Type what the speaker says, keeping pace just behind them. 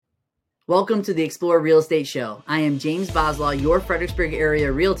Welcome to the Explore Real Estate Show. I am James Boslaw, your Fredericksburg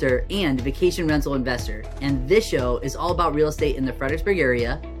area realtor and vacation rental investor. And this show is all about real estate in the Fredericksburg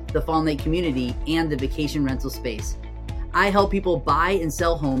area, the Fawn Lake community, and the vacation rental space. I help people buy and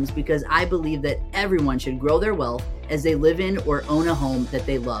sell homes because I believe that everyone should grow their wealth as they live in or own a home that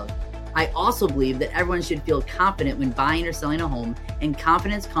they love. I also believe that everyone should feel confident when buying or selling a home, and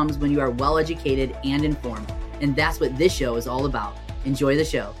confidence comes when you are well educated and informed. And that's what this show is all about. Enjoy the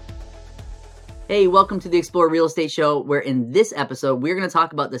show. Hey, welcome to the Explore Real Estate Show, where in this episode, we're going to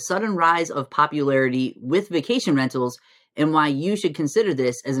talk about the sudden rise of popularity with vacation rentals and why you should consider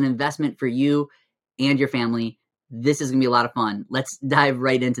this as an investment for you and your family. This is going to be a lot of fun. Let's dive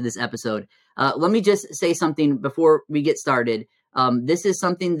right into this episode. Let me just say something before we get started. This is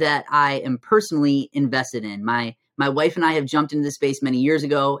something that I am personally invested in. My wife and I have jumped into this space many years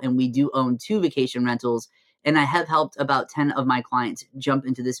ago, and we do own 2 vacation rentals, and I have helped about 10 of my clients jump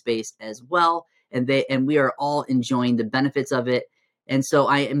into this space as well. And we are all enjoying the benefits of it. And so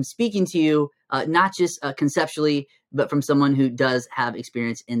I am speaking to you, not just conceptually, but from someone who does have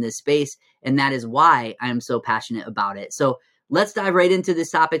experience in this space. And that is why I am so passionate about it. So let's dive right into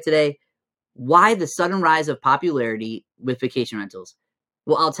this topic today. Why the sudden rise of popularity with vacation rentals?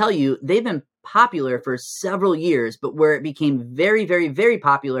 Well, I'll tell you, they've been popular for several years, but where it became very, very, very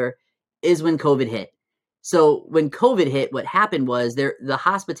popular is when COVID hit. So when COVID hit, what happened was the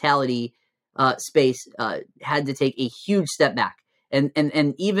hospitality space had to take a huge step back.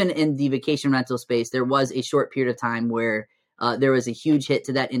 And even in the vacation rental space, there was a short period of time where there was a huge hit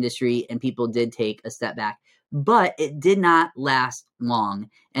to that industry and people did take a step back. But it did not last long.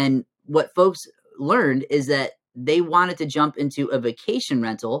 And what folks learned is that they wanted to jump into a vacation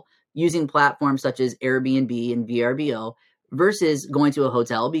rental using platforms such as Airbnb and VRBO versus going to a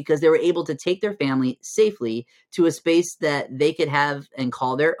hotel, because they were able to take their family safely to a space that they could have and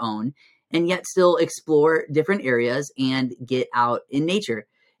call their own, and yet still explore different areas and get out in nature.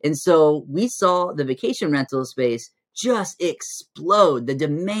 And so we saw the vacation rental space just explode. The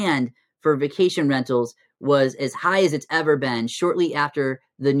demand for vacation rentals was as high as it's ever been shortly after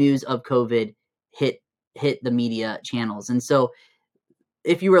the news of COVID hit the media channels. And so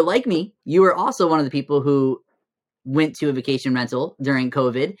if you were like me, you were also one of the people who went to a vacation rental during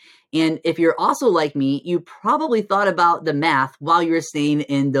COVID. And if you're also like me, you probably thought about the math while you were staying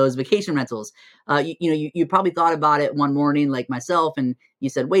in those vacation rentals. You probably thought about it one morning like myself, and you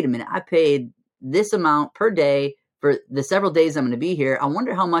said, wait a minute, I paid this amount per day for the several days I'm going to be here. I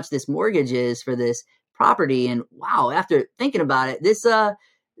wonder how much this mortgage is for this property. And wow, after thinking about it,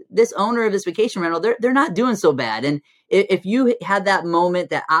 this owner of this vacation rental, they're not doing so bad. And if you had that moment,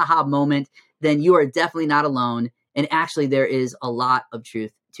 that aha moment, then you are definitely not alone. And actually, there is a lot of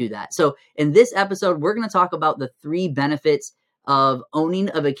truth to that. So in this episode, we're going to talk about the 3 benefits of owning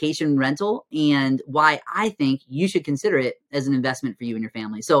a vacation rental and why I think you should consider it as an investment for you and your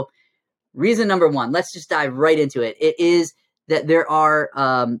family. So reason number 1, let's just dive right into it. It is that there are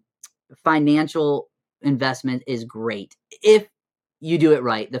financial investment is great. If you do it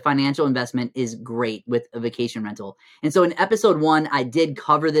right, the financial investment is great with a vacation rental. And so in episode 1, I did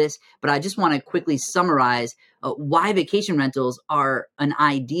cover this, but I just want to quickly summarize why vacation rentals are an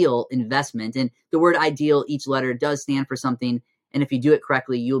ideal investment. And the word ideal, each letter does stand for something. And if you do it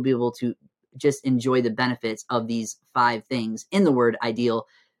correctly, you'll be able to just enjoy the benefits of these 5 things in the word ideal.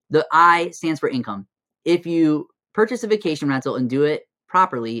 The I stands for income. If you purchase a vacation rental and do it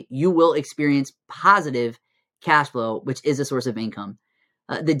properly, you will experience positive cash flow, which is a source of income.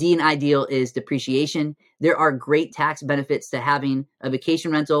 The D in ideal is depreciation. There are great tax benefits to having a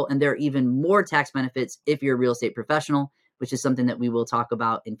vacation rental, and there are even more tax benefits if you're a real estate professional, which is something that we will talk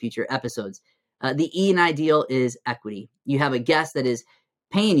about in future episodes. The E in ideal is equity. You have a guest that is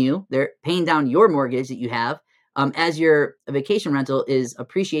paying you, they're paying down your mortgage that you have, as your vacation rental is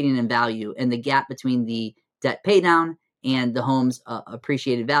appreciating in value, and the gap between the debt pay down and the home's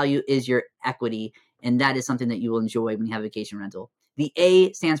appreciated value is your equity. And that is something that you will enjoy when you have a vacation rental. The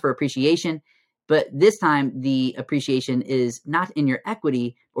A stands for appreciation, but this time the appreciation is not in your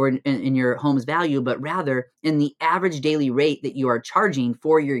equity or in your home's value, but rather in the average daily rate that you are charging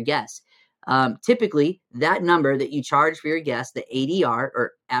for your guests. Typically, that number that you charge for your guests, the ADR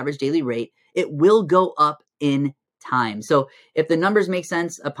or average daily rate, it will go up in time. So if the numbers make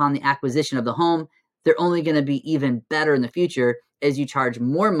sense upon the acquisition of the home, they're only going to be even better in the future as you charge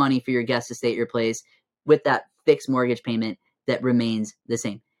more money for your guests to stay at your place with that fixed mortgage payment that remains the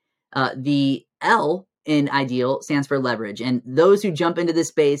same. The L in ideal stands for leverage. And those who jump into this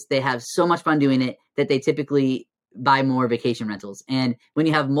space, they have so much fun doing it that they typically buy more vacation rentals. And when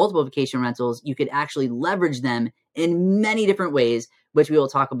you have multiple vacation rentals, you could actually leverage them in many different ways, which we will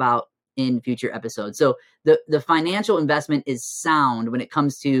talk about in future episodes. So the financial investment is sound when it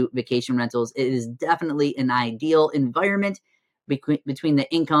comes to vacation rentals. It is definitely an ideal environment between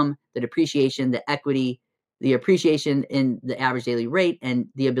the income, the depreciation, the equity, the appreciation in the average daily rate, and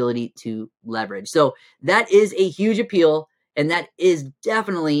the ability to leverage. So that is a huge appeal. And that is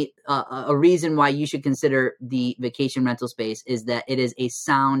definitely a reason why you should consider the vacation rental space, is that it is a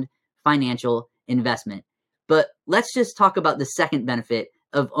sound financial investment. But let's just talk about the second benefit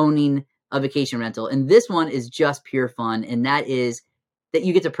of owning a vacation rental. And this one is just pure fun. And that is that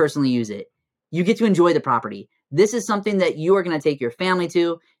you get to personally use it. You get to enjoy the property. This is something that you are going to take your family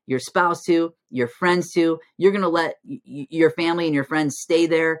to, your spouse to, your friends to. You're going to let your family and your friends stay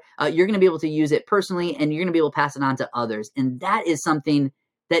there. You're going to be able to use it personally, and you're going to be able to pass it on to others. And that is something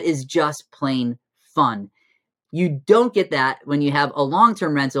that is just plain fun. You don't get that when you have a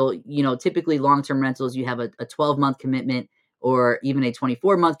long-term rental. Typically long-term rentals, you have a 12-month commitment or even a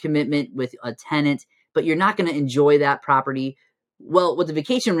 24-month commitment with a tenant, but you're not going to enjoy that property. Well, with the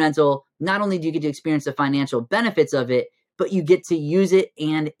vacation rental, not only do you get to experience the financial benefits of it, but you get to use it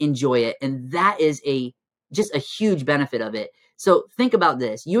and enjoy it. And that is just a huge benefit of it. So think about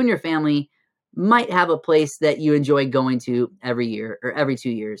this. You and your family might have a place that you enjoy going to every year or every 2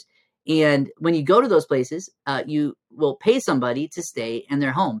 years. And when you go to those places, you will pay somebody to stay in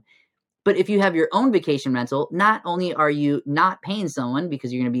their home. But if you have your own vacation rental, not only are you not paying someone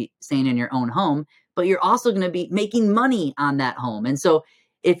because you're going to be staying in your own home, but you're also going to be making money on that home. And so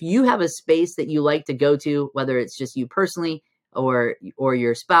if you have a space that you like to go to, whether it's just you personally or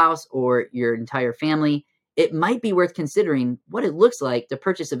your spouse or your entire family, it might be worth considering what it looks like to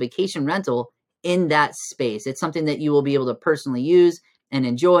purchase a vacation rental in that space. It's something that you will be able to personally use and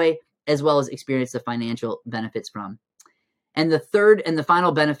enjoy, as well as experience the financial benefits from. And the third and the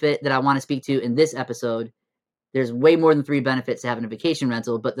final benefit that I want to speak to in this episode, there's way more than 3 benefits to having a vacation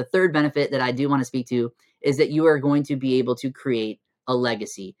rental, but the third benefit that I do want to speak to is that you are going to be able to create a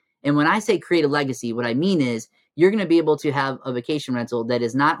legacy. And when I say create a legacy, what I mean is you're going to be able to have a vacation rental that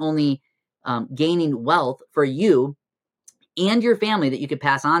is not only gaining wealth for you and your family that you could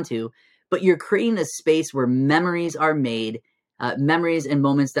pass on to, but you're creating a space where memories are made, memories and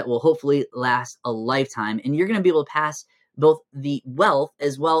moments that will hopefully last a lifetime. And you're going to be able to pass both the wealth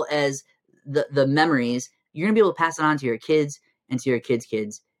as well as the memories. You're going to be able to pass it on to your kids and to your kids'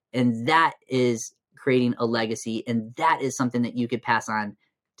 kids. And that is creating a legacy. And that is something that you could pass on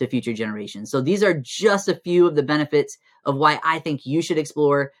to future generations. So these are just a few of the benefits of why I think you should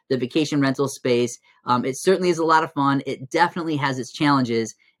explore the vacation rental space. It certainly is a lot of fun. It definitely has its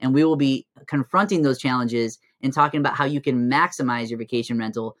challenges, and we will be confronting those challenges and talking about how you can maximize your vacation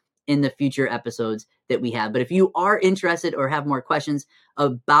rental in the future episodes that we have. But if you are interested or have more questions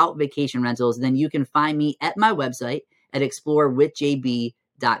about vacation rentals, then you can find me at my website at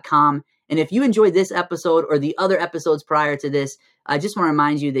explorewithjb.com. And if you enjoyed this episode or the other episodes prior to this, I just want to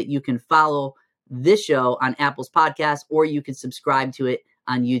remind you that you can follow this show on Apple's podcast, or you can subscribe to it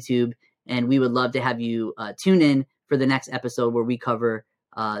on YouTube. And we would love to have you tune in for the next episode where we cover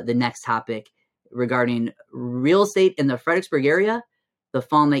the next topic regarding real estate in the Fredericksburg area, the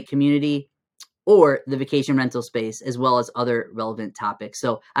Fawn Lake community, or the vacation rental space, as well as other relevant topics.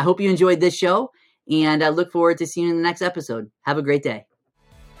 So I hope you enjoyed this show, and I look forward to seeing you in the next episode. Have a great day.